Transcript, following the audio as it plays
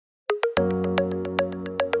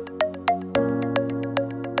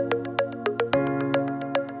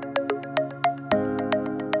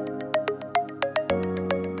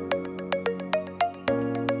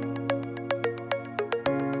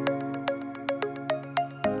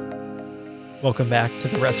Welcome back to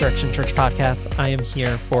the Resurrection Church podcast. I am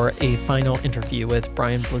here for a final interview with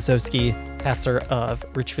Bryan Blazosky, pastor of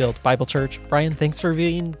Richfield Bible Church. Bryan, thanks for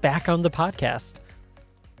being back on the podcast.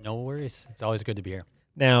 No worries. It's always good to be here.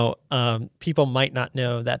 Now, people might not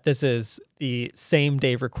know that this is the same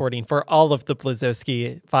day recording for all of the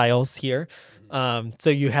Blazosky files here.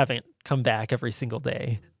 So you haven't come back every single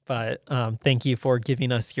day. But thank you for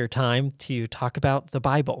giving us your time to talk about the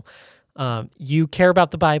Bible. You care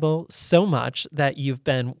about the Bible so much that you've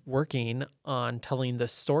been working on telling the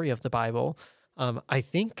story of the Bible, I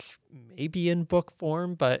think maybe in book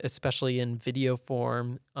form, but especially in video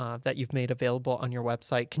form that you've made available on your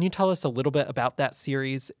website. Can you tell us a little bit about that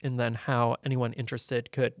series and then how anyone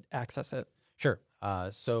interested could access it? Sure.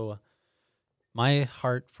 So my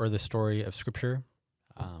heart for the story of Scripture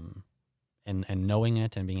and knowing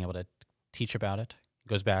it and being able to teach about it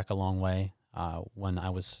goes back a long way. When I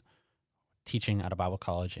was teaching at a Bible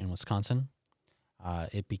college in Wisconsin,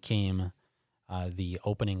 it became the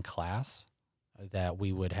opening class that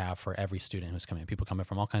we would have for every student who's coming. People coming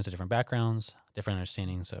from all kinds of different backgrounds, different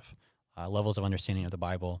understandings of levels of understanding of the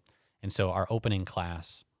Bible. And so our opening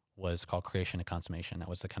class was called Creation and Consummation. That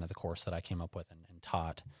was the kind of the course that I came up with and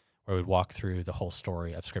taught, where we'd walk through the whole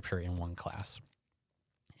story of Scripture in one class.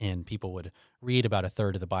 And people would read about a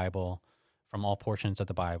third of the Bible from all portions of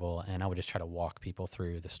the Bible, and I would just try to walk people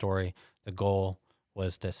through the story. The goal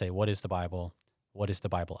was to say, what is the Bible? What is the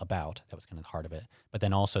Bible about? That was kind of the heart of it. But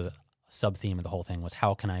then also the sub-theme of the whole thing was,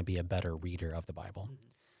 how can I be a better reader of the Bible?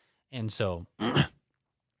 Mm-hmm. And so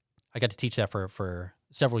I got to teach that for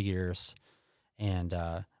several years, and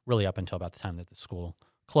really up until about the time that the school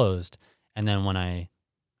closed. And then when I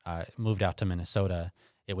moved out to Minnesota,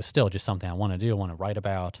 it was still just something I want to do, I want to write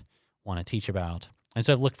about, want to teach about. And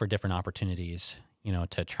so I've looked for different opportunities,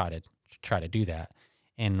 to try to do that.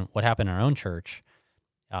 And what happened in our own church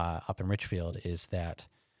up in Richfield is that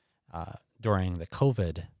during the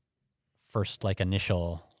COVID first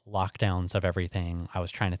initial lockdowns of everything, I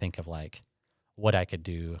was trying to think of what I could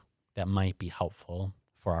do that might be helpful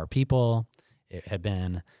for our people. I had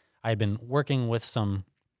been working with some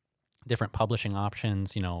different publishing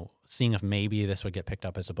options, seeing if maybe this would get picked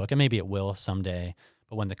up as a book, and maybe it will someday.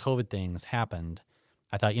 But when the COVID things happened,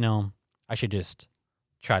 I thought, I should just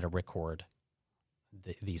try to record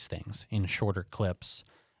these things in shorter clips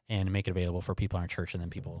and make it available for people in our church, and then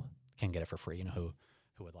people can get it for free, who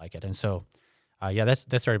would like it. And so, that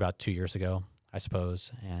started about 2 years ago, I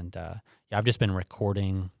suppose. And I've just been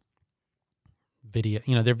recording video.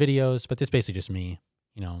 They're videos, but it's basically just me,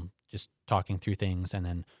 just talking through things. And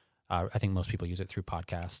then I think most people use it through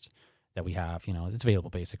podcasts that we have. It's available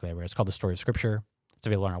basically everywhere. It's called The Story of Scripture. It's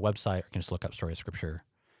available on our website, or you can just look up Story of Scripture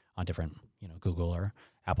on different, Google or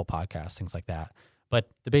Apple Podcasts, things like that. But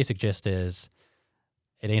the basic gist is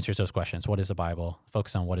it answers those questions. What is the Bible?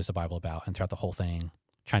 Focus on what is the Bible about, and throughout the whole thing,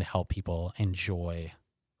 trying to help people enjoy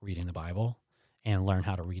reading the Bible and learn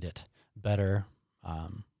how to read it better,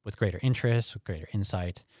 with greater interest, with greater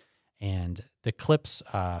insight. And the clips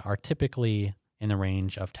are typically in the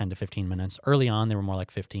range of 10 to 15 minutes. Early on, they were more like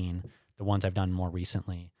 15. The ones I've done more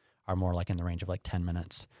recently are more in the range of 10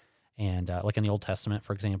 minutes. And in the Old Testament,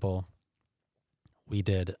 for example, we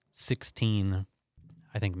did 16,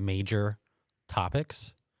 I think, major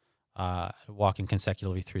topics, walking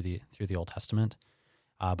consecutively through the Old Testament.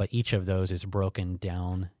 But each of those is broken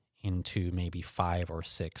down into maybe 5 or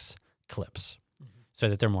 6 clips, so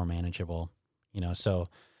that they're more manageable. So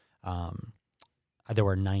there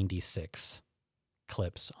were 96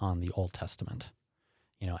 clips on the Old Testament.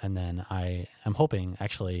 And then I am hoping,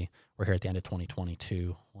 actually, we're here at the end of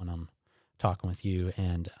 2022 when I'm talking with you,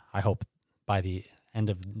 and I hope by the end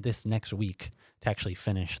of this next week to actually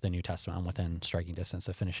finish the New Testament. I'm within striking distance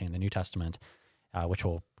of finishing the New Testament, which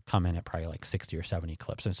will come in at probably 60 or 70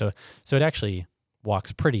 clips. And so it actually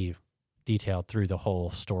walks pretty detailed through the whole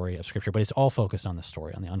story of Scripture, but it's all focused on the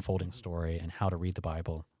story, on the unfolding story and how to read the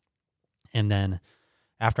Bible. And then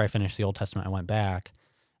after I finished the Old Testament, I went back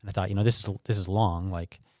and I thought, this is long.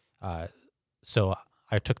 So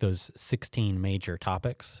I took those 16 major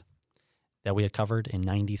topics that we had covered in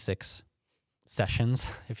 96 sessions,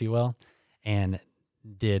 if you will, and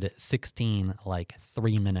did 16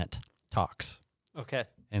 3-minute talks. Okay.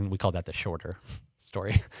 And we called that the shorter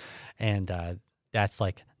story. And that's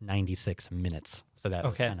 96 minutes. So that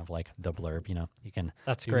was kind of the blurb, You can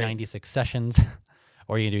That's do great. 96 sessions,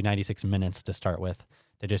 or you can do 96 minutes to start with.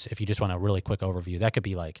 If you just want a really quick overview, that could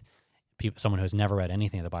be someone who's never read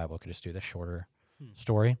anything of the Bible could just do the shorter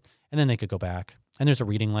story, and then they could go back. And there's a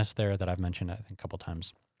reading list there that I've mentioned, I think, a couple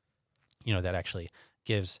times, that actually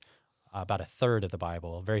gives about a third of the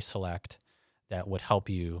Bible, very select, that would help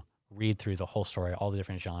you read through the whole story, all the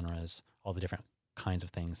different genres, all the different kinds of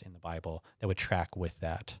things in the Bible that would track with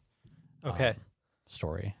that Okay.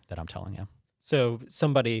 story that I'm telling you. So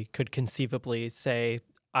somebody could conceivably say,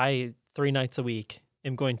 I 3 nights a week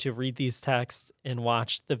am going to read these texts and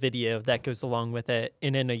watch the video that goes along with it.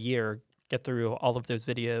 And in a year, get through all of those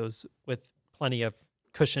videos with plenty of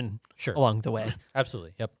cushion Sure. along the way.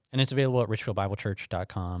 Absolutely. Yep. And it's available at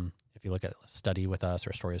richfieldbiblechurch.com. If you look at Study with Us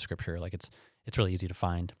or Story of Scripture, like it's really easy to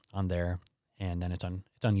find on there. And then it's on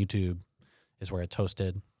YouTube is where it's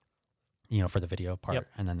hosted, for the video part. Yep.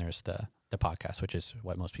 And then there's the podcast, which is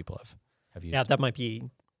what most people have used. Yeah, that might be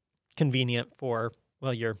convenient for,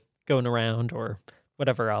 you're going around or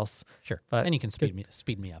whatever else. Sure. But and you can speed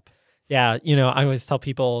me up. Yeah, I always tell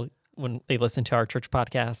people when they listen to our church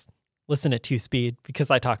podcast, listen at 2-speed because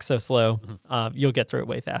I talk so slow. Mm-hmm. You'll get through it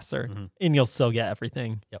way faster, and you'll still get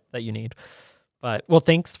everything that you need. But,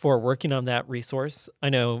 thanks for working on that resource. I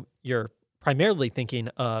know you're primarily thinking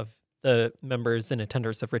of the members and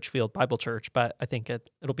attenders of Richfield Bible Church, but I think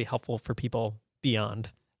it'll be helpful for people beyond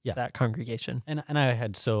that congregation. And I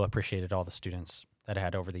had so appreciated all the students that I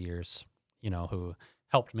had over the years, who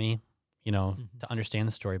helped me, to understand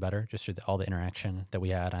the story better, just through all the interaction that we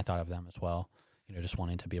had. And I thought of them as well, just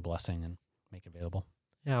wanting to be a blessing and make it available.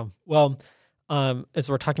 Yeah. Well, as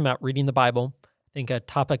we're talking about reading the Bible, I think a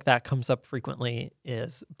topic that comes up frequently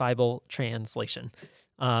is Bible translation.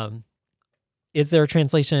 Is there a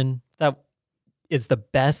translation that is the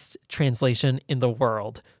best translation in the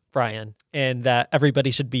world, Bryan, and that everybody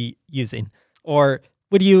should be using? Or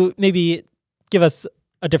would you maybe give us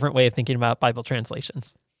a different way of thinking about Bible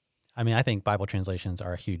translations? I mean, I think Bible translations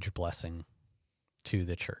are a huge blessing to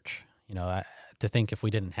the church. To think if we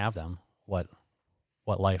didn't have them, what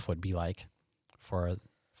life would be like for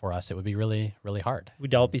us, it would be really, really hard.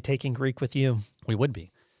 We'd all be taking Greek with you. We would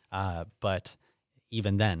be. But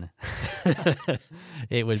even then,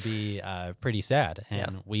 it would be pretty sad,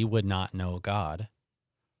 and we would not know God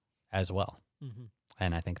as well. Mm-hmm.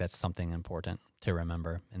 And I think that's something important to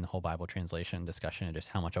remember in the whole Bible translation discussion, and just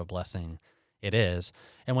how much of a blessing it is.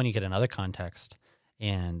 And when you get another context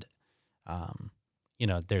and,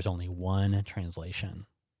 there's only one translation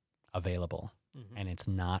available, and it's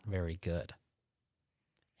not very good.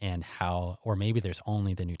 And or maybe there's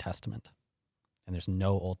only the New Testament and there's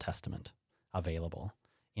no Old Testament available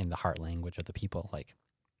in the heart language of the people. Like,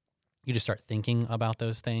 you just start thinking about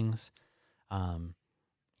those things, and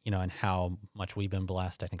how much we've been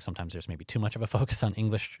blessed. I think sometimes there's maybe too much of a focus on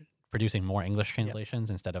producing more English translations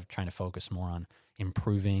instead of trying to focus more on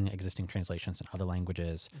improving existing translations in other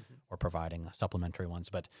languages or providing supplementary ones.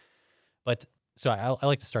 But so I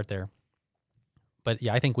like to start there. But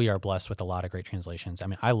yeah, I think we are blessed with a lot of great translations. I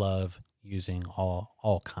mean, I love using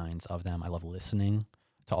all kinds of them. I love listening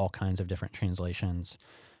to all kinds of different translations.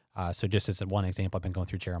 So just as one example, I've been going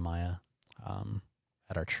through Jeremiah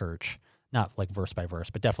at our church, not like verse by verse,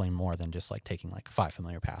 but definitely more than just like taking like 5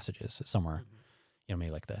 familiar passages somewhere,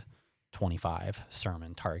 maybe like the 25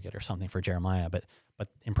 sermon target or something for Jeremiah. But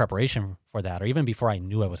in preparation for that, or even before I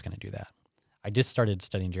knew I was going to do that, I just started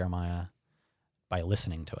studying Jeremiah by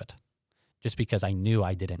listening to it, just because I knew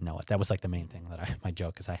I didn't know it. That was like the main thing my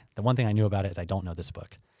joke is the one thing I knew about it is I don't know this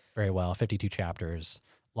book very well. 52 chapters,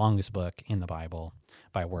 longest book in the Bible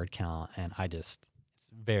by word count. And it's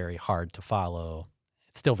very hard to follow.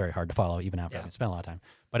 It's still very hard to follow even after I've spent a lot of time,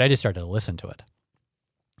 but I just started to listen to it.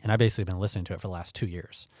 And I've basically been listening to it for the last 2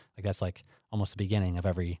 years. Like, that's like almost the beginning of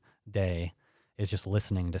every day is just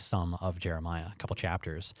listening to some of Jeremiah, a couple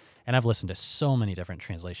chapters. And I've listened to so many different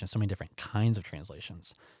translations, so many different kinds of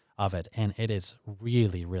translations of it. And it is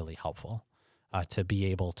really, really helpful to be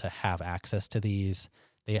able to have access to these.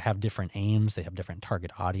 They have different aims. They have different target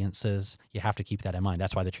audiences. You have to keep that in mind.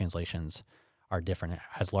 That's why the translations are different. It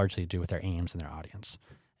has largely to do with their aims and their audience.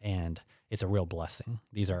 And it's a real blessing.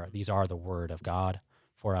 These are the word of God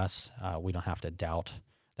for us. We don't have to doubt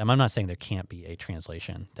them. I'm not saying there can't be a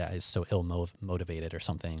translation that is so ill-motivated or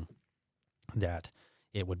something that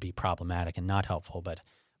it would be problematic and not helpful, but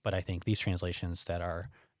I think these translations that are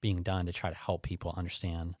being done to try to help people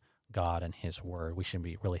understand God and His Word, we should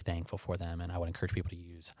be really thankful for them, and I would encourage people to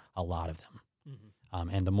use a lot of them.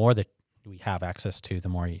 And the more that we have access to, the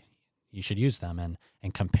more you should use them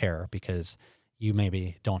and compare, because you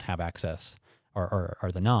maybe don't have access or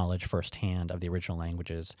the knowledge firsthand of the original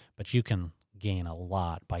languages, but you can gain a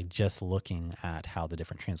lot by just looking at how the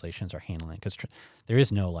different translations are handling, because there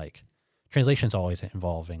is no translation's always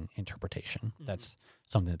involving interpretation. That's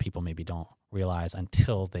something that people maybe don't realize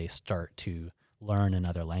until they start to learn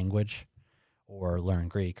another language or learn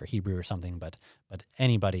Greek or Hebrew or something. But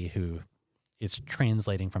anybody who is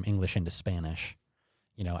translating from English into Spanish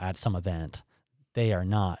at some event, they are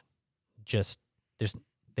not just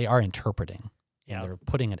they are interpreting, and they're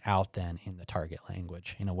putting it out then in the target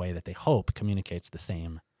language in a way that they hope communicates the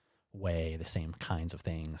same way, the same kinds of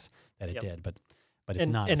things that it did, but it's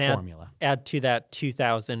not a formula. Add to that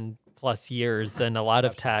 2,000 plus years and a lot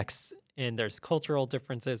of texts, and there's cultural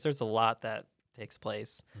differences. There's a lot that takes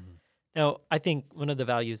place. Mm-hmm. Now, I think one of the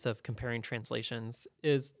values of comparing translations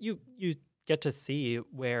is you get to see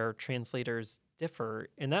where translators differ,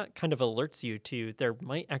 and that kind of alerts you to there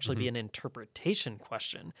might actually be an interpretation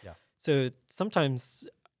question. Yeah. So sometimes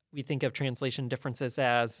we think of translation differences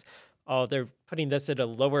as, oh, they're putting this at a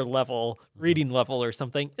lower level, reading level or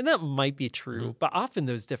something, and that might be true, but often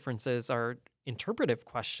those differences are interpretive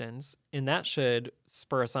questions, and that should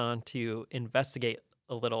spur us on to investigate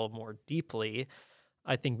a little more deeply.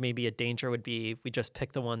 I think maybe a danger would be if we just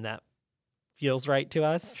pick the one that feels right to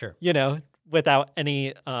us, sure, without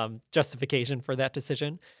any justification for that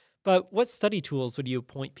decision. But what study tools would you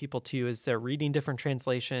point people to as they're reading different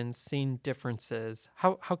translations, seeing differences?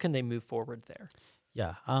 How can they move forward there?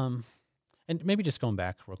 Yeah, and maybe just going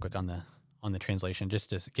back real quick on the translation, just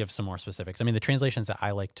to give some more specifics. I mean, the translations that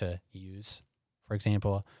I like to use, for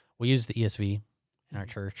example, we use the ESV in our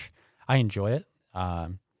church. I enjoy it.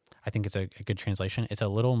 I think it's a good translation. It's a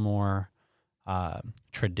little more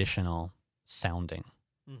traditional sounding.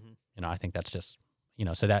 I think that's just,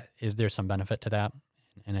 so there's some benefit to that.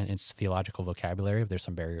 And its theological vocabulary, there's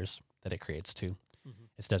some barriers that it creates too.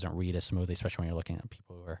 It doesn't read as smoothly, especially when you're looking at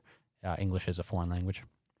people who are English is a foreign language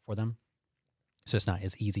for them. So it's not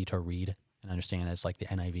as easy to read and understand as like the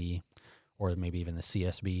NIV or maybe even the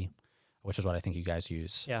CSB, which is what I think you guys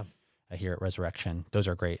use here at Resurrection. Those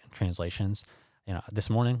are great translations. This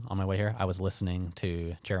morning on my way here, I was listening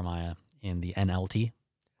to Jeremiah in the NLT,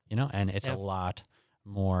 and it's a lot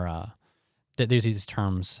more, there's these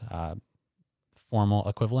terms, formal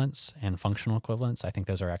equivalence and functional equivalence. I think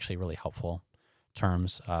those are actually really helpful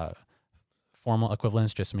terms. Formal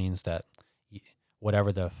equivalence just means that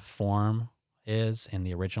whatever the form is in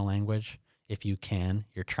the original language, if you can,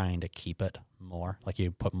 you're trying to keep it more. Like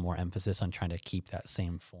you put more emphasis on trying to keep that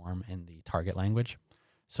same form in the target language.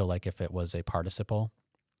 So like if it was a participle,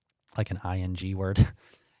 like an ing word,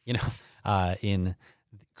 in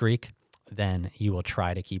Greek, then you will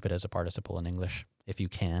try to keep it as a participle in English if you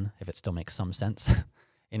can, if it still makes some sense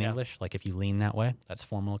in English. Like if you lean that way, that's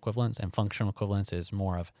formal equivalence. And functional equivalence is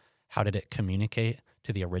more of how did it communicate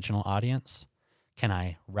to the original audience? Can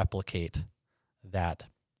I replicate that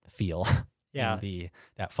feel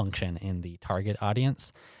that function in the target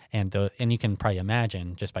audience? And you can probably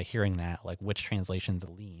imagine just by hearing that, like which translations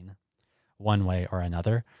lean one way or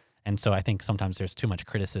another. And so I think sometimes there's too much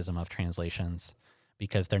criticism of translations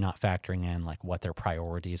because they're not factoring in like what their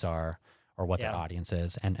priorities are or what their audience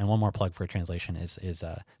is. And one more plug for a translation is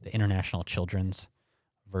the International Children's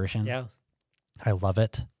Version. Yeah, I love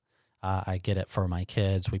it. I get it for my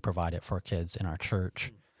kids. We provide it for kids in our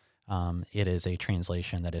church. It is a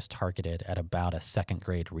translation that is targeted at about a second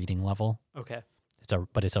grade reading level. Okay.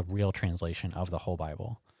 But it's a real translation of the whole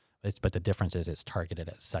Bible. But the difference is it's targeted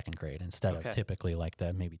at second grade instead of typically like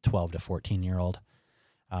the maybe 12 to 14-year-old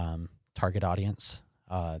target audience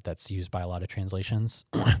that's used by a lot of translations.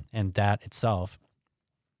 And that itself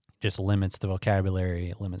just limits the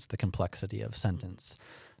vocabulary, limits the complexity of sentence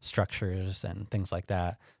structures and things like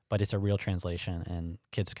that. But it's a real translation, and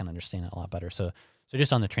kids can understand it a lot better. So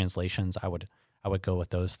just on the translations, I would go with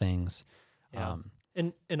those things. Yeah.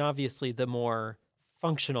 And obviously the more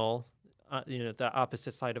functional, the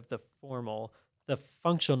opposite side of the formal, the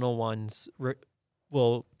functional ones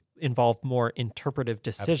will involve more interpretive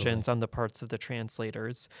decisions on the parts of the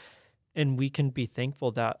translators. And we can be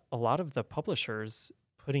thankful that a lot of the publishers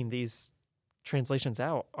putting these translations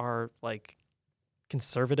out are like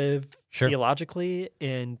conservative theologically.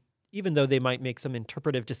 And even though they might make some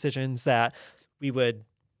interpretive decisions that we would,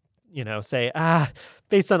 say,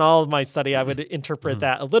 based on all of my study, I would interpret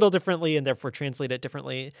that a little differently and therefore translate it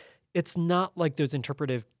differently. It's not like those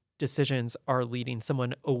interpretive decisions are leading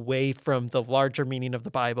someone away from the larger meaning of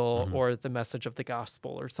the Bible or the message of the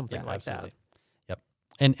gospel or something like that. Yep.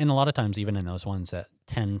 And a lot of times, even in those ones that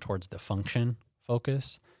tend towards the function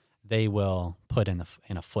focus, they will put in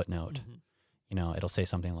a footnote. It'll say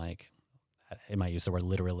something like, it might use the word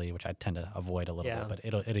literally, which I tend to avoid a little bit, but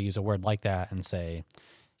it'll use a word like that and say,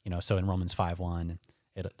 so in Romans 5:1,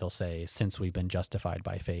 they'll say, since we've been justified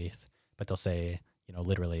by faith, but they'll say,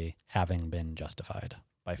 literally having been justified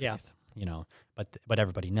by faith, but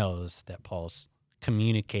everybody knows that Paul's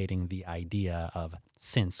communicating the idea of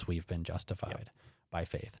since we've been justified by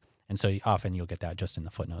faith. And so often you'll get that just in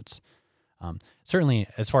the footnotes. Certainly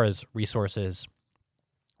as far as resources,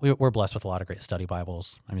 we're blessed with a lot of great study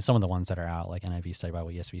Bibles. I mean, some of the ones that are out, like NIV Study Bible,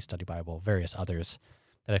 ESV Study Bible, various others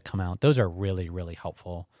that have come out, those are really, really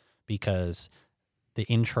helpful because the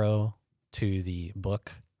intro to the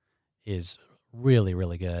book is really,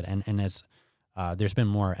 really good. And as there's been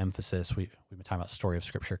more emphasis, we've been talking about story of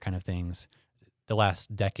Scripture kind of things. The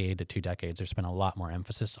last decade to 2 decades, there's been a lot more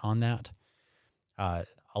emphasis on that. A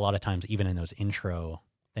lot of times, even in those intro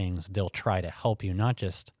things, they'll try to help you not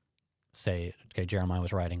just say, okay, Jeremiah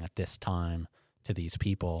was writing at this time to these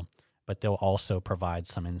people, but they'll also provide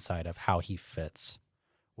some insight of how he fits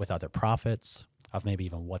with other prophets, of maybe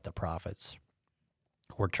even what the prophets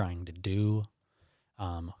were trying to do,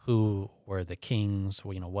 who were the kings,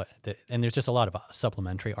 and there's just a lot of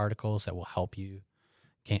supplementary articles that will help you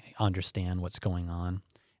understand what's going on,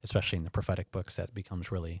 especially in the prophetic books. That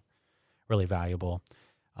becomes really, really valuable.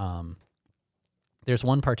 There's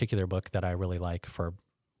one particular book that I really like for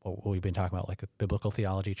what we've been talking about, like biblical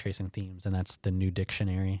theology, tracing themes, and that's the New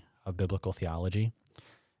Dictionary of Biblical Theology.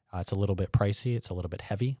 It's a little bit pricey. It's a little bit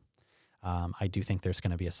heavy. I do think there's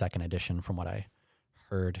going to be a second edition from what I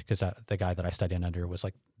heard, because the guy that I studied under was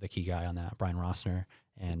like the key guy on that, Bryan,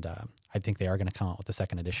 and I think they are going to come out with the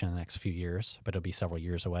second edition in the next few years, but it'll be several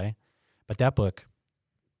years away. But that book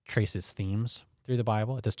traces themes through the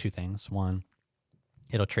Bible. It does 2 things. One,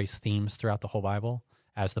 it'll trace themes throughout the whole Bible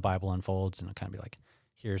as the Bible unfolds, and it'll kind of be like,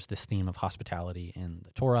 here's this theme of hospitality in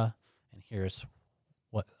the Torah, and here's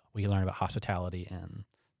what we learn about hospitality in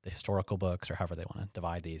the historical books, or however they want to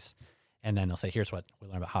divide these. And then they'll say, here's what we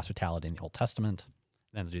learn about hospitality in the Old Testament.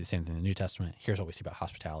 And then they'll do the same thing in the New Testament. Here's what we see about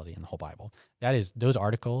hospitality in the whole Bible. Those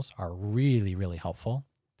articles are really, really helpful.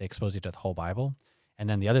 They expose you to the whole Bible. And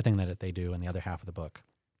then the other thing that they do in the other half of the book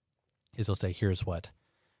is they'll say, here's what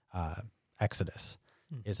Exodus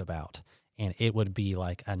is about. And it would be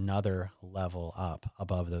like another level up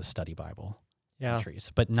above those study Bible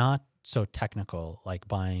entries, but not so technical, like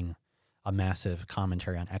buying a massive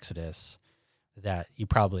commentary on Exodus that you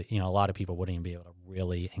probably, a lot of people wouldn't even be able to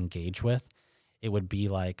really engage with. It would be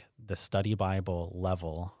like the study Bible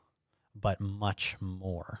level, but much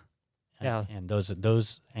more. And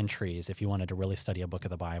those entries, if you wanted to really study a book of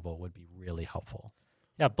the Bible, would be really helpful.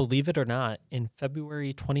 Yeah, believe it or not, in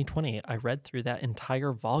February 2020, I read through that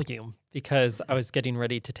entire volume because I was getting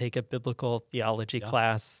ready to take a biblical theology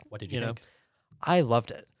class. What did you think? I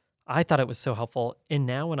loved it. I thought it was so helpful. And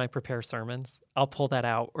now when I prepare sermons, I'll pull that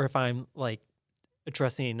out. Or if I'm like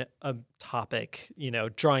addressing a topic,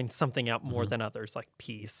 drawing something out more than others, like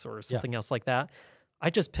peace or something else like that,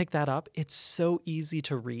 I just pick that up. It's so easy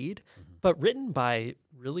to read, but written by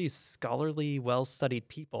really scholarly, well-studied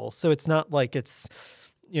people. So it's not like it's,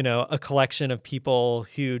 a collection of people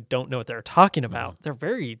who don't know what they're talking about. They're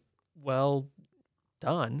very well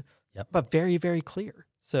done, but very, very clear.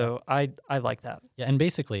 So I like that. Yeah, and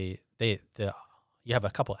basically you have a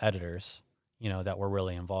couple editors, that were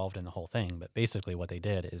really involved in the whole thing. But basically what they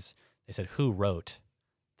did is they said, who wrote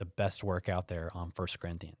the best work out there on 1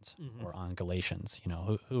 Corinthians or on Galatians?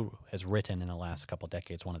 Who has written in the last couple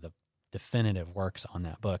decades one of the definitive works on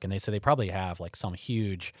that book? And they said they probably have like some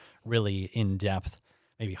huge, really in-depth,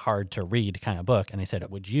 maybe hard to read kind of book. And they said,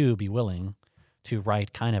 would you be willing to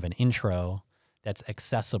write kind of an intro that's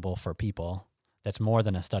accessible for people, that's more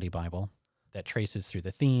than a study Bible, that traces through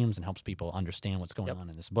the themes and helps people understand what's going on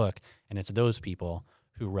in this book? And it's those people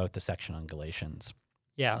who wrote the section on Galatians.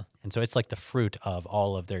 Yeah. And so it's like the fruit of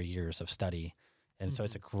all of their years of study. And so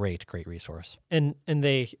it's a great, great resource. And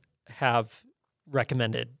they have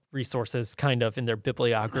recommended resources kind of in their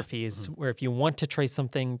bibliographies where if you want to trace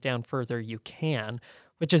something down further, you can,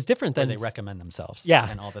 which is different than... Or they recommend themselves. Yeah.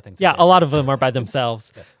 And all the things. Yeah, a lot of them are by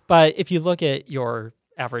themselves. Yes. But if you look at your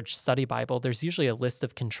average study Bible, there's usually a list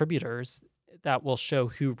of contributors that will show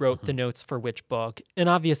who wrote the notes for which book. And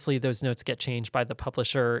obviously those notes get changed by the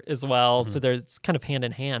publisher as well. So there's kind of hand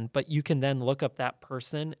in hand, but you can then look up that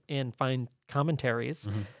person and find commentaries.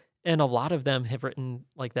 And a lot of them have written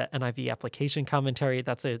like the NIV application commentary.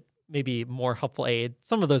 That's a maybe more helpful aid.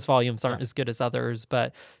 Some of those volumes aren't as good as others,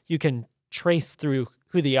 but you can trace through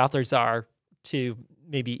who the authors are to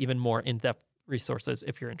maybe even more in-depth resources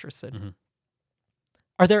if you're interested.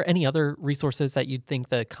 Are there any other resources that you'd think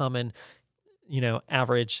the common,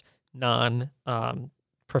 average non-professor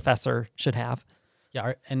should have?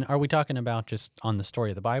 Yeah, and are we talking about just on the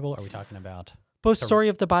story of the Bible? Are we talking about... Both story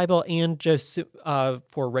of the Bible and just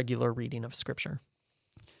for regular reading of Scripture?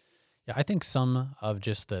 Yeah, I think some of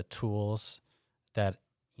just the tools that,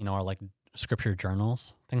 are like Scripture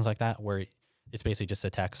journals, things like that, where it's basically just a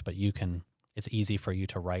text, but it's easy for you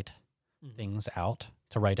to write things out,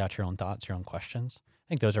 to write out your own thoughts, your own questions. I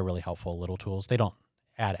think those are really helpful little tools. They don't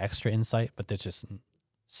add extra insight, but there's just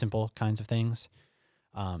simple kinds of things.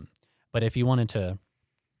 But if you wanted to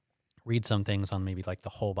read some things on maybe like the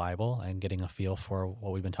whole Bible and getting a feel for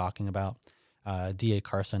what we've been talking about, D.A.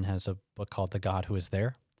 Carson has a book called The God Who Is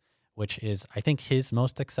There, which is, I think, his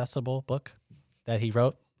most accessible book that he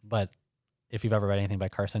wrote. But if you've ever read anything by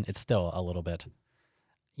Carson, it's still a little bit,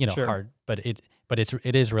 Sure. hard. But it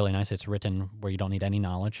is really nice. It's written where you don't need any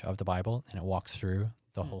knowledge of the Bible, and it walks through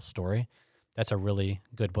the whole story. That's a really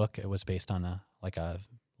good book. It was based on a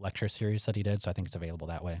lecture series that he did, so I think it's available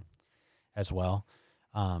that way as well.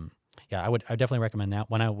 I would definitely recommend that.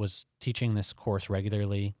 When I was teaching this course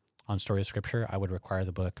regularly on Story of Scripture, I would require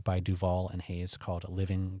the book by Duvall and Hayes called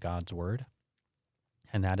Living God's Word.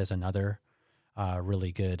 And that is another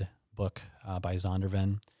really good book by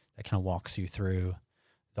Zondervan that kind of walks you through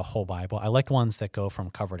the whole Bible. I like ones that go from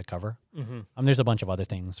cover to cover. Mm-hmm. There's a bunch of other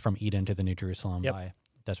things, From Eden to the New Jerusalem Yep. by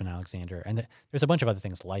Desmond Alexander. And there's a bunch of other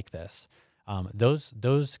things like this.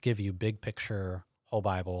 Those give you big picture, whole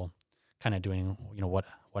Bible, kind of doing what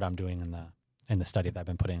I'm doing in the study that I've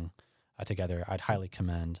been putting together. I'd highly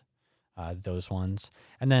commend those ones.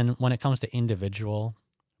 And then when it comes to individual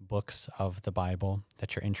books of the Bible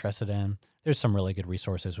that you're interested in, there's some really good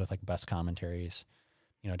resources with like Best Commentaries,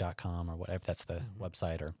 .com or whatever. That's the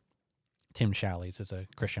website. Or Tim Challies is a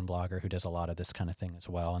Christian blogger who does a lot of this kind of thing as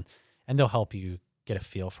well. And they'll help you get a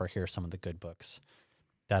feel for here are some of the good books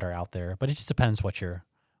that are out there. But it just depends what you're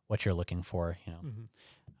looking for,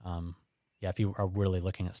 if you are really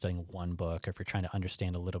looking at studying one book, or if you're trying to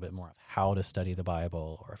understand a little bit more of how to study the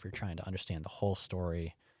Bible, or if you're trying to understand the whole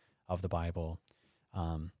story of the Bible.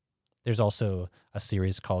 There's also a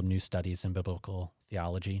series called New Studies in Biblical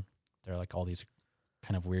Theology. They're like all these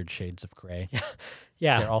kind of weird shades of gray.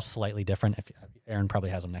 Yeah. They're all slightly different. Aaron probably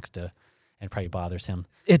has them next to, and probably bothers him.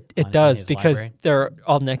 It does, his because library. they're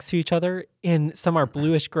all next to each other, and some are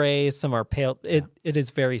bluish gray, some are pale. It is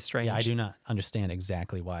very strange. Yeah, I do not understand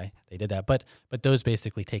exactly why they did that, but those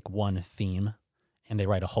basically take one theme and they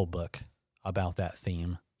write a whole book about that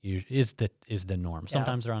theme. Is the norm. Yeah.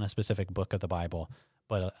 Sometimes they're on a specific book of the Bible,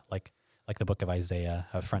 but like the book of Isaiah,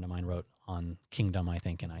 a friend of mine wrote on kingdom, I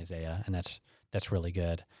think, in Isaiah, and that's really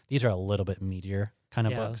good. These are a little bit meatier kind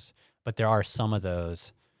of books, but there are some of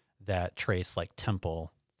those that trace like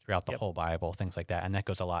temple throughout the whole Bible, things like that, and that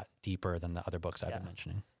goes a lot deeper than the other books I've been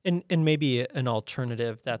mentioning. And maybe an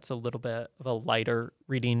alternative that's a little bit of a lighter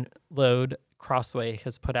reading load. Crossway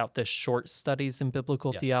has put out this short studies in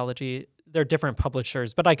biblical theology. They're different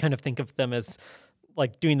publishers, but I kind of think of them as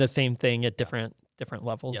like doing the same thing at different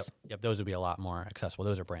levels. Yep. Those would be a lot more accessible.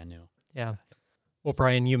 Those are brand new. Yeah. Well,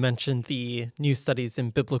 Bryan, you mentioned the New Studies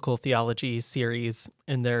in Biblical Theology series,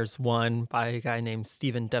 and there's one by a guy named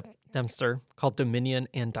Stephen Dempster called Dominion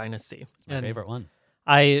and Dynasty. My favorite one.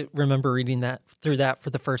 I remember reading through that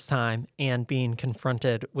for the first time and being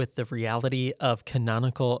confronted with the reality of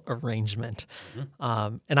canonical arrangement.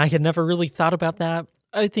 And I had never really thought about that.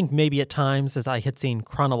 I think maybe at times as I had seen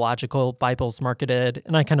chronological Bibles marketed,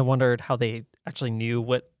 and I kind of wondered how they actually knew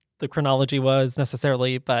what the chronology was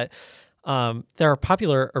necessarily, but there are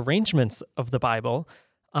popular arrangements of the Bible,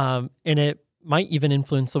 and it might even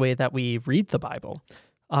influence the way that we read the Bible.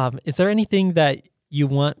 Is there anything that you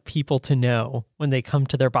want people to know when they come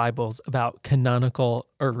to their Bibles about canonical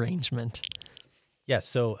arrangement? Yes.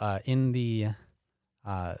 So in the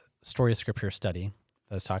Story of Scripture study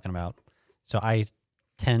that I was talking about, so I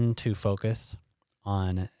tend to focus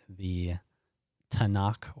on the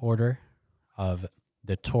Tanakh order of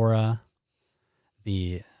the Torah,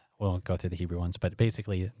 we won't go through the Hebrew ones, but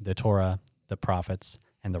basically the Torah, the prophets,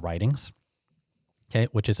 and the writings, okay,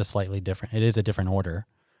 which is it is a different order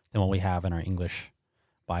than what we have in our English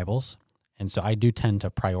Bibles. And so I do tend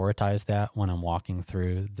to prioritize that when I'm walking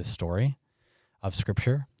through the story of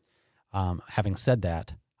Scripture. Having said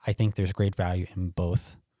that, I think there's great value in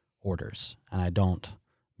both orders, and I don't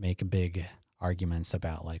make big arguments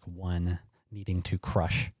about like one needing to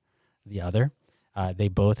crush the other. They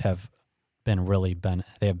both have been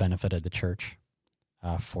they have benefited the church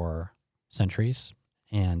for centuries,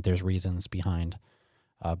 and there's reasons behind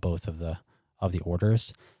both of the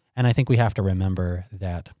orders. And I think we have to remember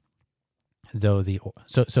that though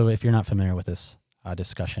so if you're not familiar with this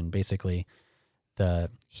discussion, basically the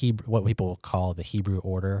Hebrew, what people call the Hebrew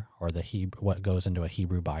order, or what goes into a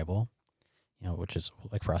Hebrew Bible, which is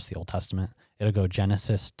like for us the Old Testament, it'll go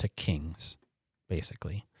Genesis to Kings,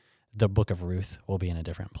 basically. The book of Ruth will be in a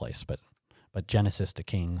different place, but Genesis to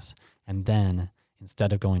Kings, and then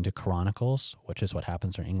instead of going to Chronicles, which is what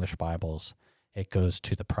happens in English Bibles, it goes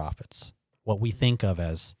to the prophets, what we think of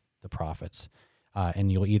as the prophets.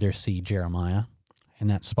 And you'll either see Jeremiah in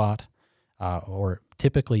that spot, or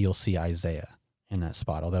typically you'll see Isaiah in that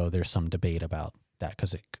spot, although there's some debate about that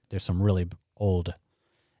because there's some really old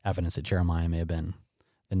evidence that Jeremiah may have been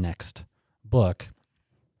the next book,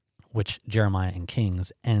 which Jeremiah and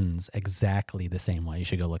Kings ends exactly the same way. You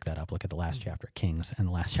should go look that up. Look at the last chapter of Kings and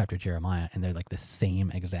the last chapter of Jeremiah, and they're like the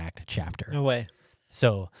same exact chapter. No way.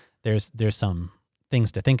 So there's some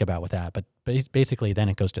things to think about with that, but basically then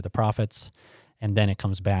it goes to the prophets, and then it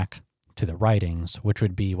comes back to the writings, which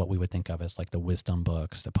would be what we would think of as like the wisdom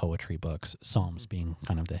books, the poetry books, Psalms being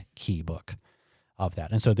kind of the key book of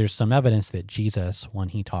that. And so there's some evidence that Jesus, when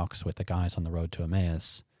he talks with the guys on the road to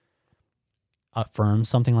Emmaus, affirms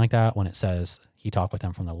something like that when it says he talked with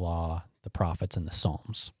them from the law, the prophets, and the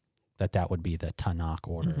Psalms, that would be the Tanakh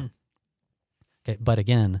order. Mm-hmm. Okay, but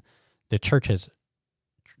again, the church has,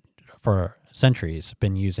 for centuries,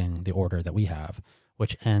 been using the order that we have,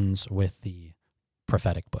 which ends with the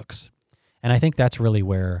prophetic books. And I think that's really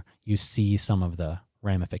where you see some of the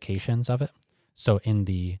ramifications of it. So in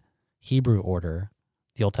the Hebrew order,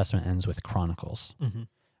 the Old Testament ends with Chronicles,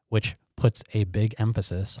 which puts a big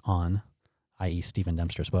emphasis on, i.e. Stephen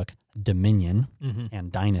Dempster's book, dominion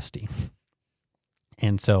and dynasty.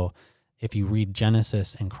 And so if you read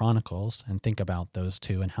Genesis and Chronicles and think about those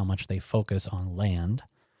two and how much they focus on land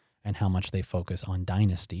and how much they focus on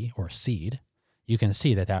dynasty or seed, you can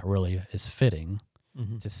see that really is fitting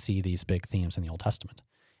to see these big themes in the Old Testament.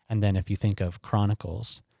 And then if you think of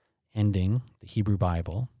Chronicles ending the Hebrew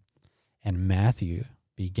Bible and Matthew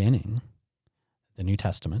beginning the New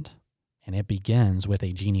Testament, and it begins with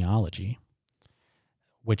a genealogy,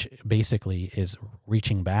 which basically is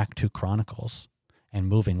reaching back to Chronicles and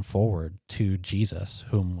moving forward to Jesus,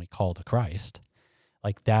 whom we call the Christ,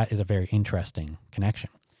 like that is a very interesting connection.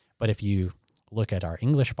 But if you look at our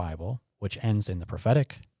English Bible, which ends in the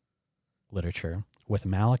prophetic literature with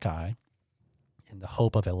Malachi and the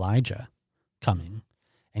hope of Elijah coming,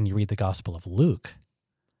 and you read the Gospel of Luke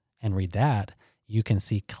and read that, you can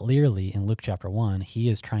see clearly in Luke chapter 1, he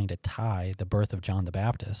is trying to tie the birth of John the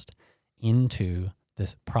Baptist into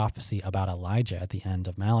this prophecy about Elijah at the end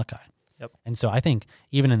of Malachi. Yep. And so I think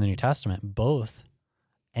even in the New Testament, both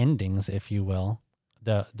endings, if you will,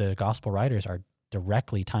 the gospel writers are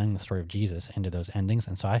directly tying the story of Jesus into those endings.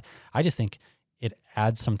 And so I just think it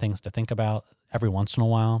adds some things to think about every once in a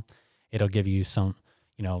while. It'll give you some,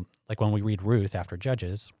 like when we read Ruth after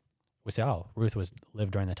Judges, we say, oh, Ruth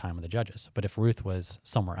lived during the time of the Judges. But if Ruth was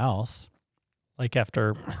somewhere else, like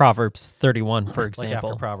after Proverbs 31, for example. Like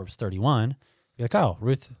after Proverbs 31, you're like, oh,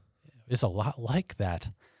 Ruth is a lot like that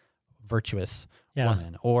virtuous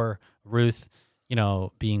woman. Or Ruth,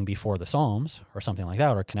 being before the Psalms or something like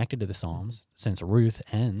that, or connected to the Psalms, since Ruth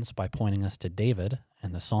ends by pointing us to David,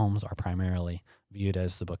 and the Psalms are primarily viewed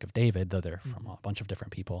as the book of David, though they're from a bunch of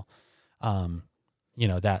different people,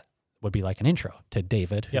 that would be like an intro to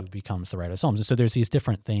David, who becomes the writer of Psalms. And so there's these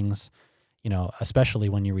different things, especially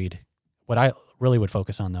when you read, what I really would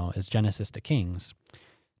focus on, though, is Genesis to Kings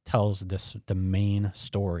tells the main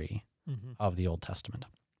story of the Old Testament.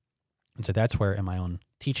 And so that's where in my own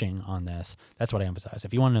teaching on this, that's what I emphasize.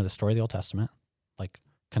 If you want to know the story of the Old Testament, like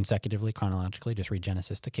consecutively, chronologically, just read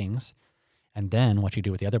Genesis to Kings. And then what you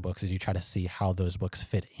do with the other books is you try to see how those books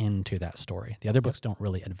fit into that story. The other books don't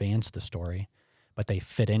really advance the story, but they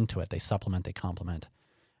fit into it. They supplement, they complement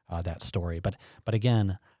that story. But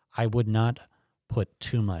again, I would not put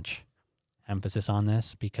too much emphasis on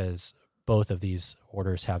this because both of these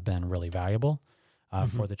orders have been really valuable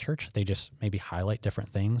for the church. They just maybe highlight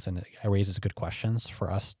different things, and it raises good questions for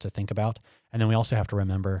us to think about. And then we also have to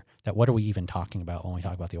remember that what are we even talking about when we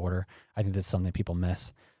talk about the order? I think that's something people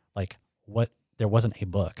miss. Like, there wasn't a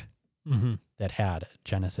book that had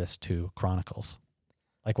Genesis to Chronicles.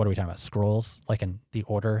 Like, what are we talking about? Scrolls? Like in the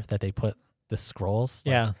order that they put the scrolls?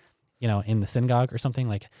 Like, in the synagogue or something?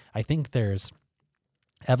 Like, I think there's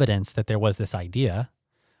evidence that there was this idea,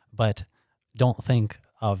 but don't think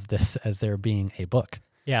of this as there being a book,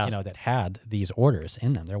 that had these orders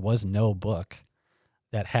in them. There was no book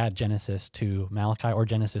that had Genesis to Malachi or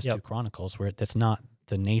Genesis to Chronicles, where that's not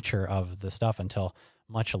the nature of the stuff until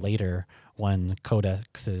much later when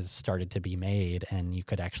codexes started to be made and you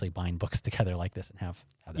could actually bind books together like this and have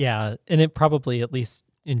that. Yeah, and it probably, at least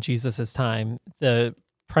in Jesus's time, the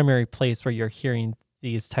primary place where you're hearing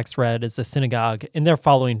these texts read is the synagogue, and they're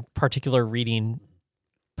following particular reading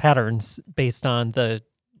patterns based on the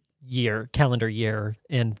calendar year,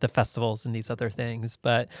 and the festivals and these other things.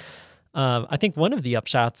 But I think one of the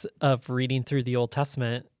upshots of reading through the Old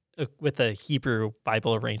Testament with a Hebrew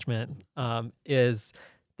Bible arrangement is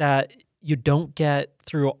that you don't get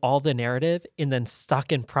through all the narrative and then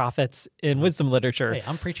stuck in prophets in wisdom literature. Hey,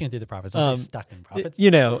 I'm preaching through the prophets. I'm stuck in prophets.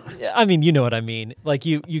 You know what I mean. Like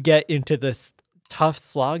you get into this tough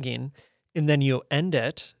slogging, and then you end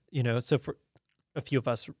it, so for a few of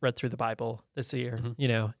us read through the Bible this year,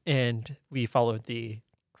 and we followed the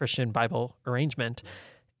Christian Bible arrangement.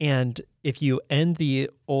 And if you end the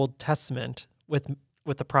Old Testament with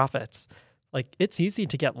the prophets, like it's easy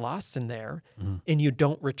to get lost in there, and you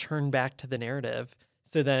don't return back to the narrative.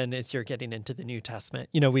 So then as you're getting into the New Testament,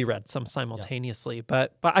 we read some simultaneously,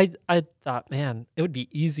 but I thought, man, it would be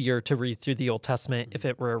easier to read through the Old Testament if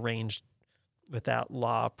it were arranged with that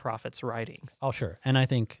law, prophets, writings. Oh, sure. And I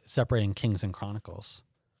think separating Kings and Chronicles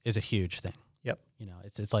is a huge thing. Yep.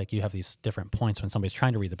 It's like you have these different points when somebody's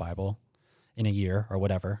trying to read the Bible in a year or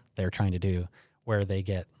whatever they're trying to do, where they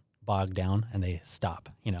get bogged down and they stop.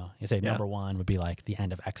 You say number one would be like the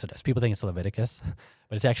end of Exodus. People think it's Leviticus,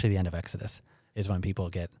 but it's actually the end of Exodus is when people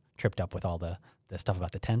get tripped up with all the stuff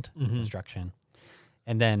about the tent construction.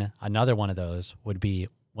 And then another one of those would be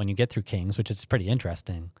when you get through Kings, which is pretty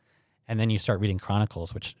interesting, and then you start reading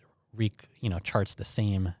Chronicles, which charts the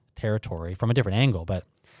same territory from a different angle, but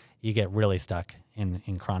you get really stuck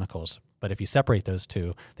in Chronicles. But if you separate those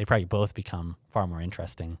two, they probably both become far more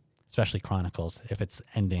interesting, especially Chronicles, if it's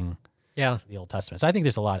ending the Old Testament. So I think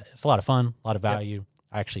it's a lot of fun, a lot of value. Yep.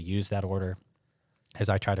 I actually use that order as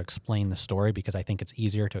I try to explain the story, because I think it's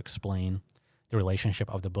easier to explain the relationship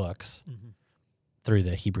of the books through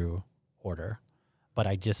the Hebrew order. But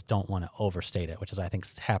I just don't want to overstate it, which is I think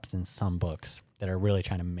happens in some books that are really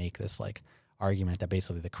trying to make this like argument that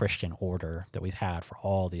basically the Christian order that we've had for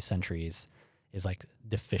all these centuries is like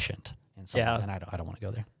deficient in some way, and I don't want to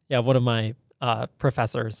go there. Yeah, one of my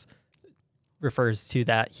professors refers to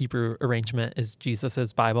that Hebrew arrangement as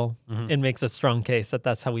Jesus's Bible and makes a strong case that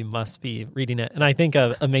that's how we must be reading it. And I think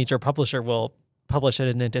a major publisher will publish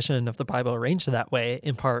an edition of the Bible arranged that way,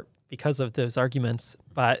 in part because of those arguments.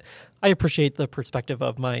 But I appreciate the perspective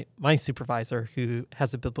of my supervisor, who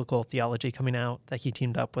has a biblical theology coming out that he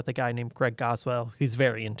teamed up with a guy named Greg Goswell, who's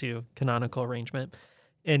very into canonical arrangement.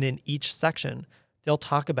 And in each section, they'll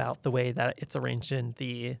talk about the way that it's arranged in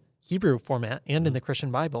the Hebrew format and in the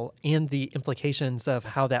Christian Bible, and the implications of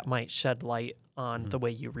how that might shed light on the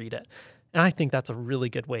way you read it. And I think that's a really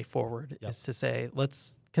good way forward, is to say,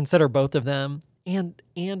 let's consider both of them and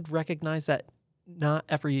recognize that not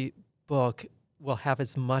every book will have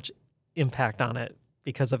as much impact on it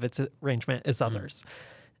because of its arrangement as others.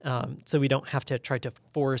 So we don't have to try to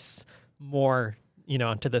force more,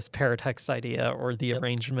 onto this paratext idea or the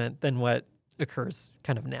arrangement than what occurs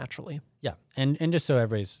kind of naturally. Yeah, and just so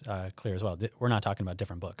everybody's clear as well, we're not talking about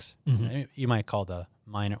different books. You might call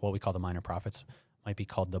what we call the minor prophets, might be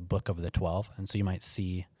called the Book of the 12, and so you might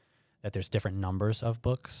see that there's different numbers of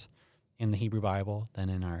books in the Hebrew Bible than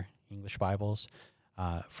in our English Bibles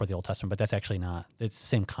for the Old Testament, but that's actually not, it's the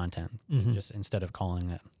same content. Just instead of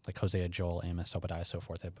calling it like Hosea, Joel, Amos, Obadiah, so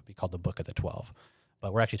forth, it would be called the Book of the 12.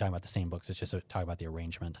 But we're actually talking about the same books. It's just talking about the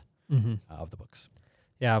arrangement of the books.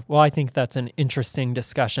 Yeah, well, I think that's an interesting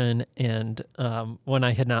discussion, and one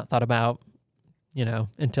I had not thought about,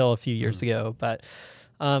 until a few years ago. But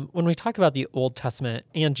when we talk about the Old Testament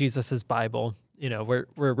and Jesus's Bible, we're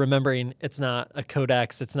remembering it's not a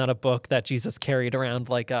codex, it's not a book that Jesus carried around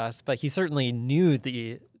like us, but he certainly knew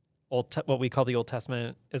the what we call the Old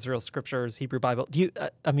Testament, Israel's Scriptures, Hebrew Bible. Do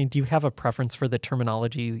you have a preference for the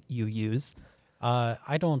terminology you use?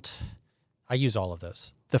 I don't. I use all of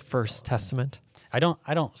those. The First Testament. I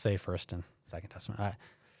don't say First and Second Testament.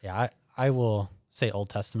 I will say Old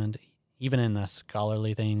Testament, even in a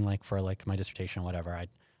scholarly thing, like for like my dissertation or whatever.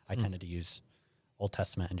 I tended to use Old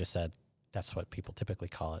Testament and just said that's what people typically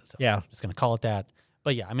call it. So I'm just going to call it that.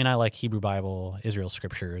 But yeah, I like Hebrew Bible, Israel's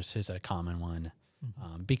Scriptures is a common one,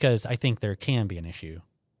 because I think there can be an issue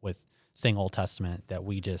with saying Old Testament that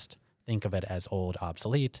we just think of it as old,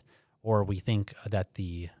 obsolete, or we think that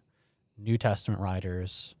the New Testament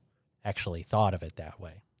writers actually thought of it that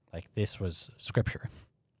way. Like this was Scripture.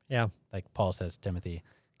 Yeah. Like Paul says, Timothy,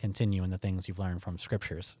 continue in the things you've learned from the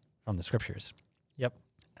Scriptures. Yep.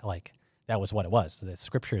 Like that was what it was. The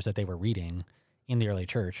Scriptures that they were reading in the early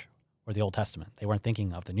church were the Old Testament. They weren't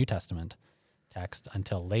thinking of the New Testament text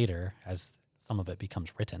until later, as some of it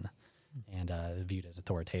becomes written and viewed as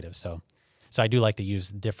authoritative. So I do like to use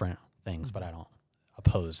different things, but I don't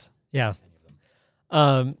oppose any of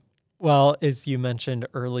them. Well, as you mentioned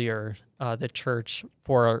earlier, the church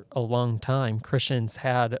for a long time, Christians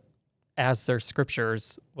had as their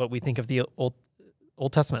scriptures what we think of the Old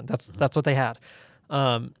Testament. That's what they had.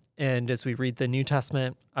 And as we read the New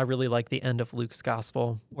Testament, I really like the end of Luke's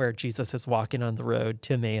gospel, where Jesus is walking on the road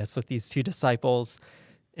to Emmaus with these two disciples,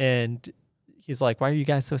 and he's like, "Why are you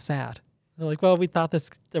guys so sad?" They're like, well, we thought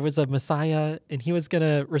there was a Messiah and he was going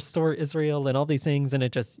to restore Israel and all these things. And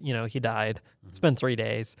it just, he died. It's been 3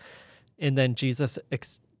 days. And then Jesus,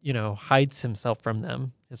 hides himself from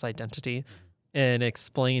them, his identity, and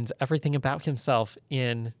explains everything about himself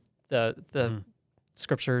in the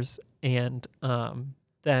scriptures. And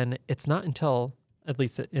then it's not until, at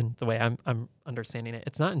least in the way I'm understanding it,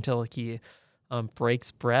 it's not until he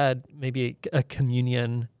breaks bread, maybe a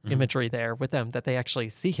communion imagery there with them, that they actually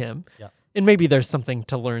see him. Yeah. And maybe there's something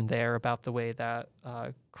to learn there about the way that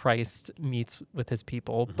Christ meets with his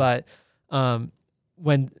people. But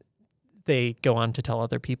when they go on to tell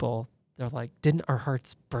other people, they're like, didn't our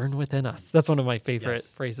hearts burn within us? That's one of my favorite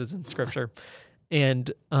phrases in scripture. And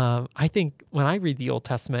I think when I read the Old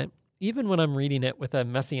Testament, even when I'm reading it with a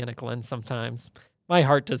messianic lens sometimes, my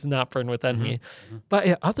heart does not burn within me. But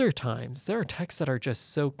at other times, there are texts that are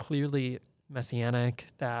just so clearly messianic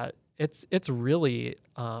that it's really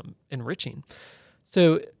enriching.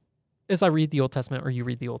 So as I read the Old Testament, or you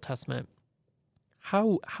read the Old Testament,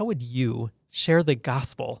 how would you share the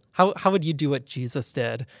gospel? How would you do what Jesus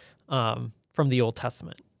did from the Old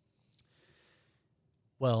Testament?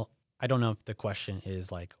 Well, I don't know if the question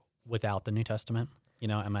is like without the New Testament.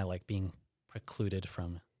 Am I like being precluded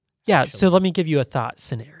from? Yeah. So let me give you a thought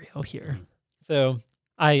scenario here. So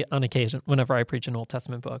I, on occasion, whenever I preach an Old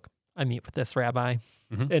Testament book, I meet with this rabbi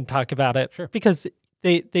and talk about it because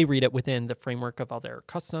they read it within the framework of all their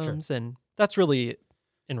customs, and that's really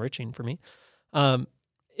enriching for me.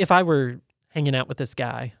 If I were hanging out with this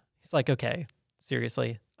guy, he's like, okay,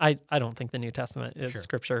 seriously, I don't think the New Testament is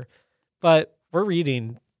scripture, but we're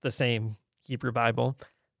reading the same Hebrew Bible.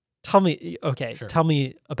 Tell me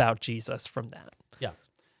about Jesus from that.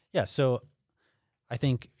 Yeah. So I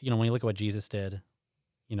think, when you look at what Jesus did,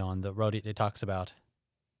 on the road, it talks about,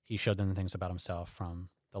 he showed them the things about himself from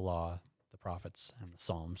the law, the prophets, and the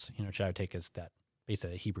Psalms, which I would take as that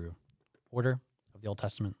basically the Hebrew order of the Old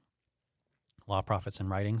Testament, law, prophets, and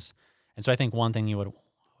writings. And so I think one thing you would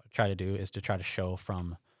try to do is to try to show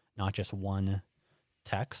from not just one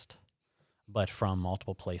text, but from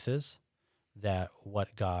multiple places, that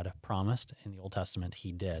what God promised in the Old Testament,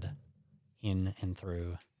 he did in and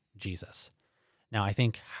through Jesus. Now, I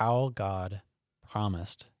think how God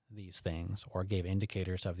promised these things or gave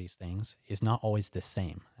indicators of these things is not always the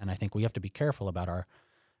same. And I think we have to be careful about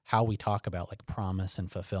how we talk about like promise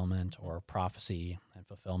and fulfillment or prophecy and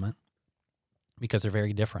fulfillment, because they're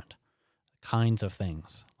very different kinds of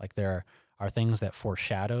things. Like there are things that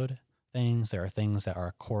foreshadowed things. There are things that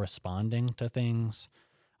are corresponding to things.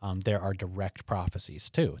 There are direct prophecies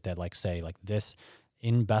too that like say like this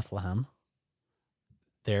in Bethlehem,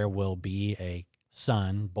 there will be a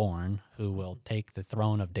son born who will take the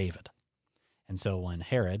throne of David. And so when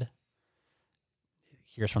Herod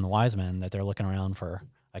hears from the wise men that they're looking around for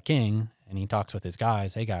a king, and he talks with his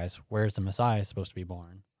guys, hey guys, where's the Messiah supposed to be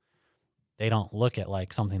born? They don't look at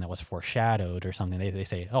like something that was foreshadowed or something. They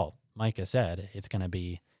say, oh, Micah said it's going to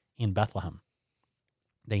be in Bethlehem.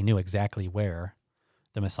 They knew exactly where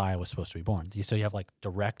the Messiah was supposed to be born. So you have like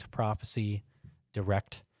direct prophecy,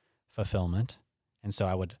 direct fulfillment. And so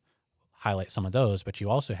I would highlight some of those, but you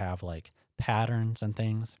also have like patterns and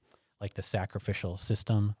things like the sacrificial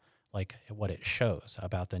system, like what it shows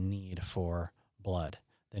about the need for blood,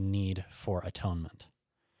 the need for atonement,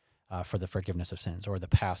 for the forgiveness of sins, or the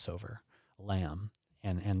Passover lamb,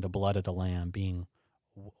 and the blood of the lamb being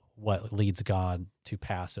what leads God to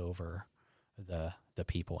pass over the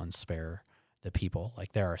people and spare the people.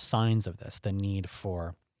 Like there are signs of this, the need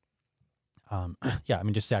for,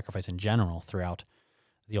 just sacrifice in general throughout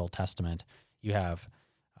the Old Testament. You have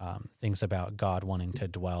things about God wanting to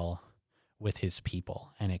dwell with his people,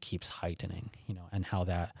 and it keeps heightening, and how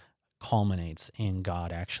that culminates in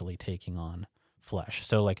God actually taking on flesh.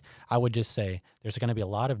 So like I would just say there's going to be a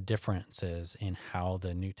lot of differences in how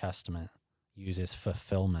the New Testament uses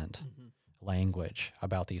fulfillment language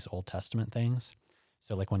about these Old Testament things.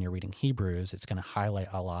 So like when you're reading Hebrews, it's going to highlight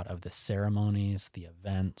a lot of the ceremonies, the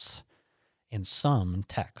events in some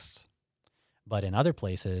texts. But in other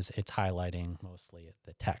places, it's highlighting mostly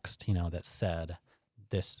the text, that said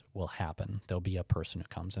this will happen. There'll be a person who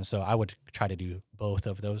comes. And so I would try to do both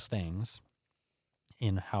of those things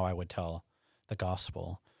in how I would tell the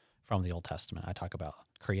gospel from the Old Testament. I talk about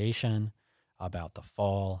creation, about the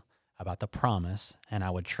fall, about the promise, and I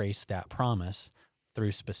would trace that promise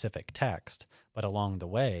through specific text. But along the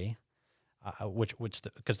way,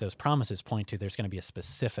 because those promises point to there's going to be a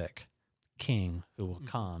specific king who will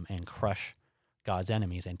come and crush God's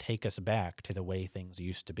enemies and take us back to the way things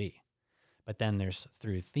used to be. But then there's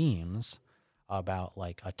through themes about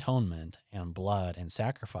like atonement and blood and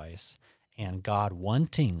sacrifice and God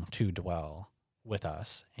wanting to dwell with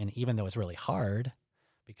us. And even though it's really hard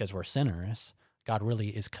because we're sinners, God really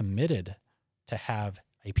is committed to have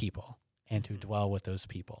a people and to dwell with those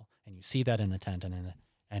people. And you see that in the tent and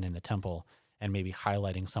in the temple, and maybe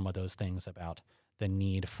highlighting some of those things about the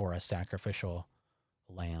need for a sacrificial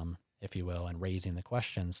lamb, if you will, and raising the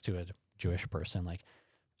questions to a Jewish person, like,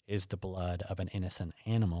 is the blood of an innocent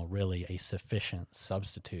animal really a sufficient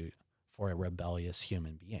substitute for a rebellious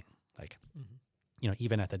human being? Like,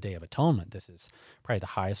 even at the Day of Atonement, this is probably the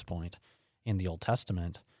highest point in the Old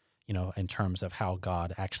Testament, in terms of how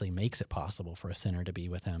God actually makes it possible for a sinner to be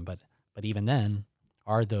with him. But even then,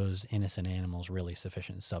 are those innocent animals really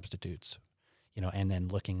sufficient substitutes? And then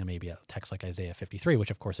looking maybe at a text like Isaiah 53, which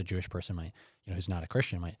of course a Jewish person might, who's not a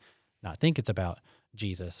Christian, might not think it's about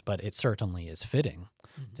Jesus, but it certainly is fitting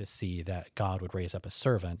to see that God would raise up a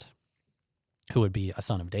servant who would be a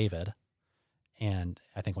son of David. And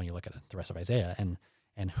I think when you look at the rest of Isaiah,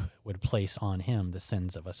 and would place on him the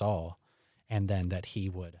sins of us all, and then that he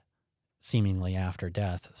would seemingly after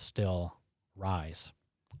death still rise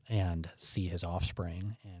and see his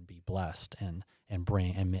offspring and be blessed and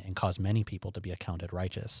bring and cause many people to be accounted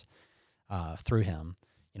righteous through him.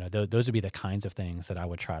 Those would be the kinds of things that I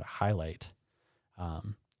would try to highlight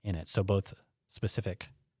in it. So both specific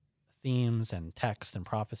themes and texts and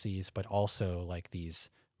prophecies, but also like these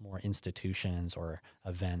more institutions or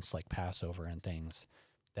events like Passover and things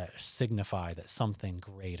that signify that something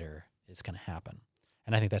greater is going to happen.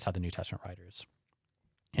 And I think that's how the New Testament writers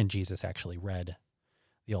and Jesus actually read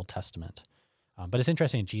the Old Testament. But it's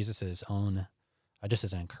interesting, Jesus' own, just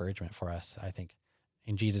as an encouragement for us, I think,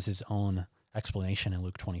 in Jesus' own explanation in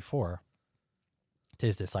Luke 24 to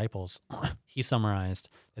his disciples, he summarized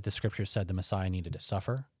that the scripture said the Messiah needed to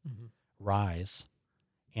suffer, rise,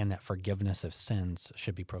 and that forgiveness of sins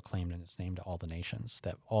should be proclaimed in his name to all the nations,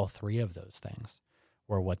 that all three of those things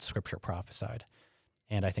were what scripture prophesied.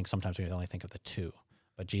 And I think sometimes we only think of the two,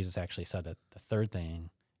 but Jesus actually said that the third thing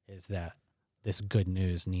is that this good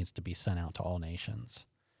news needs to be sent out to all nations.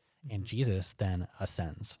 And Jesus then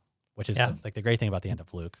ascends, which is like the great thing about the end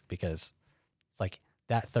of Luke, because it's like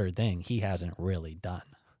that third thing he hasn't really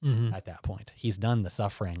done at that point. He's done the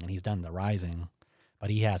suffering and he's done the rising, but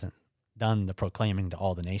he hasn't done the proclaiming to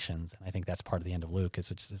all the nations. And I think that's part of the end of Luke, is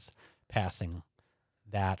just passing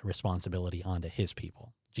that responsibility onto his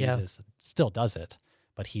people. Jesus still does it,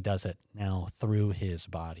 but he does it now through his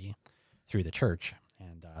body, through the church.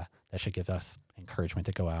 And that should give us encouragement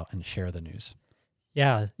to go out and share the news.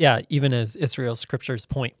 Yeah. Even as Israel's scriptures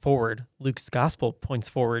point forward, Luke's gospel points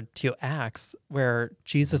forward to Acts, where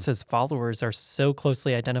Jesus' followers are so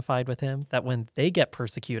closely identified with him that when they get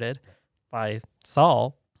persecuted by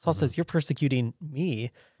Saul says, "You're persecuting me."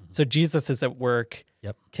 So Jesus is at work,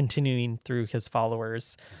 continuing through his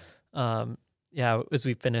followers. As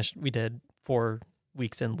we finished, we did 4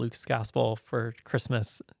 weeks in Luke's gospel for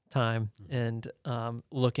Christmas time, and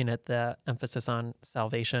looking at the emphasis on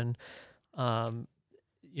salvation,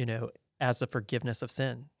 as a forgiveness of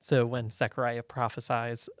sin. So when Zechariah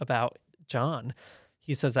prophesies about John,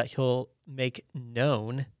 he says that he'll make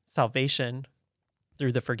known salvation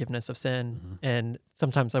through the forgiveness of sin. And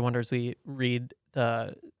sometimes I wonder, as we read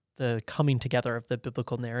the coming together of the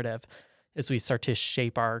biblical narrative, as we start to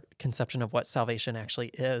shape our conception of what salvation actually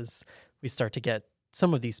is, we start to get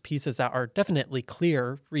some of these pieces that are definitely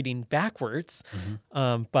clear reading backwards,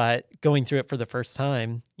 but going through it for the first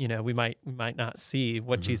time, we might not see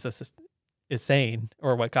what Jesus is saying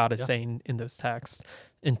or what God is saying in those texts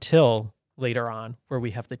until later on, where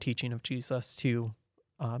we have the teaching of Jesus to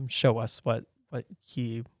show us what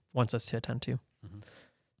he wants us to attend to.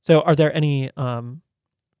 So are there any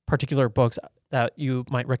particular books that you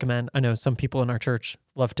might recommend? I know some people in our church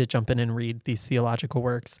love to jump in and read these theological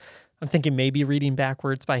works. I'm thinking maybe reading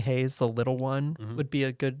Backwards by Hayes, the little one, would be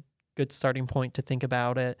a good starting point to think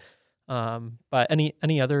about it. But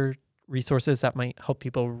any other resources that might help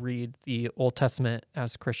people read the Old Testament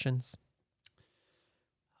as Christians?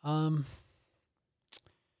 I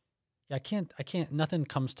can't, nothing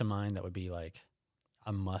comes to mind that would be like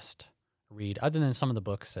a must read, other than some of the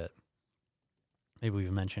books that maybe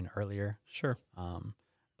we've mentioned earlier. Sure.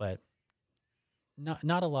 But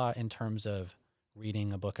not a lot in terms of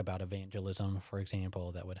reading a book about evangelism, for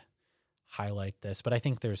example, that would highlight this. But I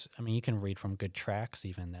think you can read from good tracts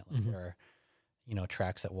even that there are,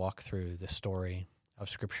 tracts that walk through the story of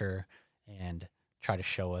Scripture and try to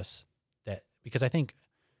show us that, because I think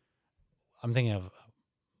I'm thinking of,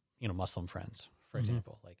 Muslim friends, for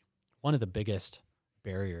example, like one of the biggest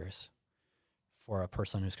barriers for a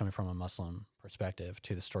person who's coming from a Muslim perspective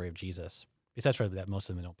to the story of Jesus, because that's right, that most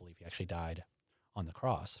of them don't believe he actually died on the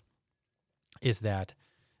cross, is that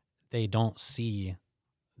they don't see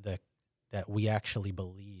that we actually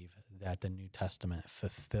believe that the New Testament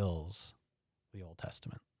fulfills the Old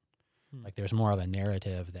Testament. Like there's more of a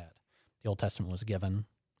narrative that the Old Testament was given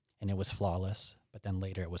and it was flawless, but then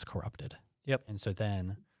later it was corrupted. Yep. And so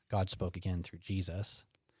then God spoke again through Jesus,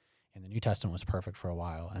 and the New Testament was perfect for a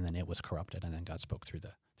while, and then it was corrupted, and then God spoke through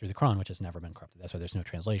the Quran, which has never been corrupted. That's why there's no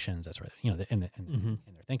translations. That's why, in their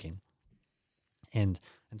thinking. And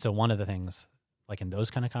so one of the things, like in those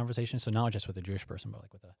kind of conversations, so not just with a Jewish person, but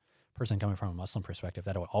like with a person coming from a Muslim perspective,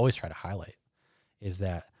 that I would always try to highlight is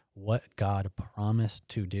that what God promised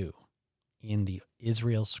to do in the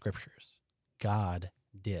Israel scriptures, God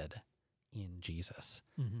did in Jesus.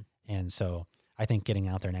 Mm-hmm. And so I think getting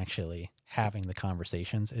out there and actually having the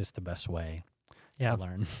conversations is the best way to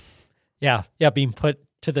learn. Yeah, being put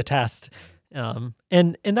to the test. And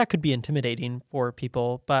that could be intimidating for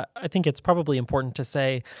people, but I think it's probably important to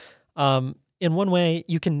say, in one way,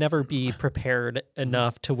 you can never be prepared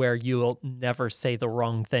enough to where you'll never say the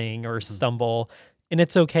wrong thing or stumble. And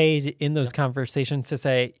it's okay in those conversations to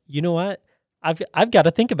say, you know what, I've got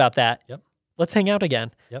to think about that. Yep. Let's hang out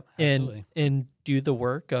again. Yep, absolutely. And do the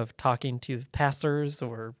work of talking to pastors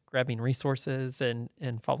or grabbing resources and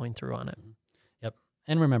following through on it. Yep.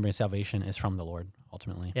 And remembering salvation is from the Lord,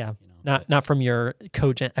 ultimately. Yeah. Not from your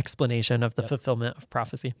cogent explanation of the fulfillment of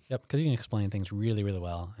prophecy. Yep. Because you can explain things really, really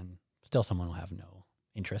well, and still someone will have no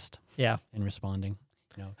interest in responding.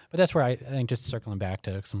 But that's where I think, just circling back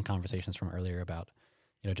to some conversations from earlier about,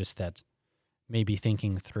 just that maybe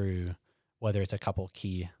thinking through whether it's a couple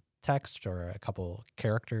key text or a couple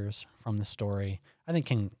characters from the story, I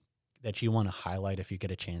think that you want to highlight if you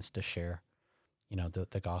get a chance to share,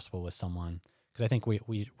 the gospel with someone. Because I think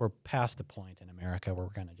we're past the point in America where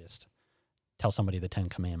we're going to just tell somebody the 10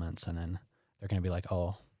 Commandments and then they're going to be like,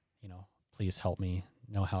 oh, please help me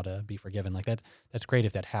know how to be forgiven. Like that's great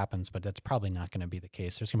if that happens, but that's probably not going to be the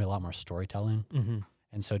case. There's going to be a lot more storytelling. Mm-hmm.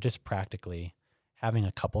 And so just practically having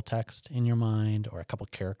a couple text in your mind or a couple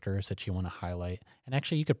characters that you want to highlight. And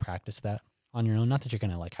actually you could practice that on your own. Not that you're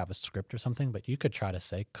going to like have a script or something, but you could try to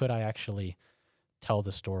say, could I actually tell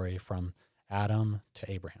the story from Adam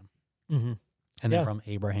to Abraham? Mm-hmm. And then from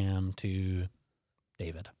Abraham to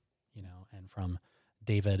David, and from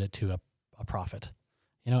David to a prophet,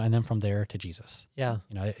 and then from there to Jesus. Yeah.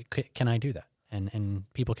 Can I do that?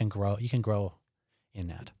 And people can grow. You can grow in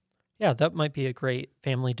that. Yeah, that might be a great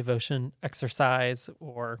family devotion exercise,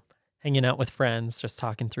 or hanging out with friends, just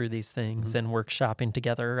talking through these things and workshopping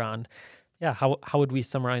together on, how would we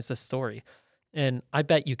summarize this story? And I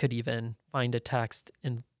bet you could even find a text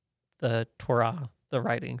in the Torah, the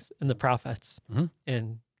writings, and the prophets,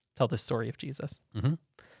 and tell the story of Jesus. Mm-hmm.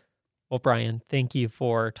 Well, Bryan, thank you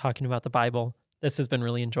for talking about the Bible. This has been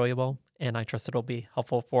really enjoyable, and I trust it'll be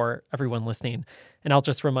helpful for everyone listening. And I'll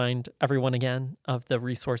just remind everyone again of the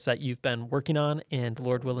resource that you've been working on, and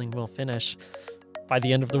Lord willing, we'll finish by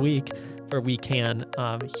the end of the week, where we can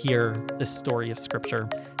hear the story of Scripture.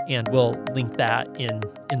 And we'll link that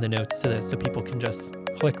in the notes to this so people can just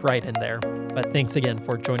click right in there. But thanks again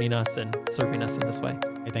for joining us and serving us in this way.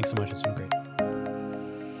 Hey, thanks so much. It's been great.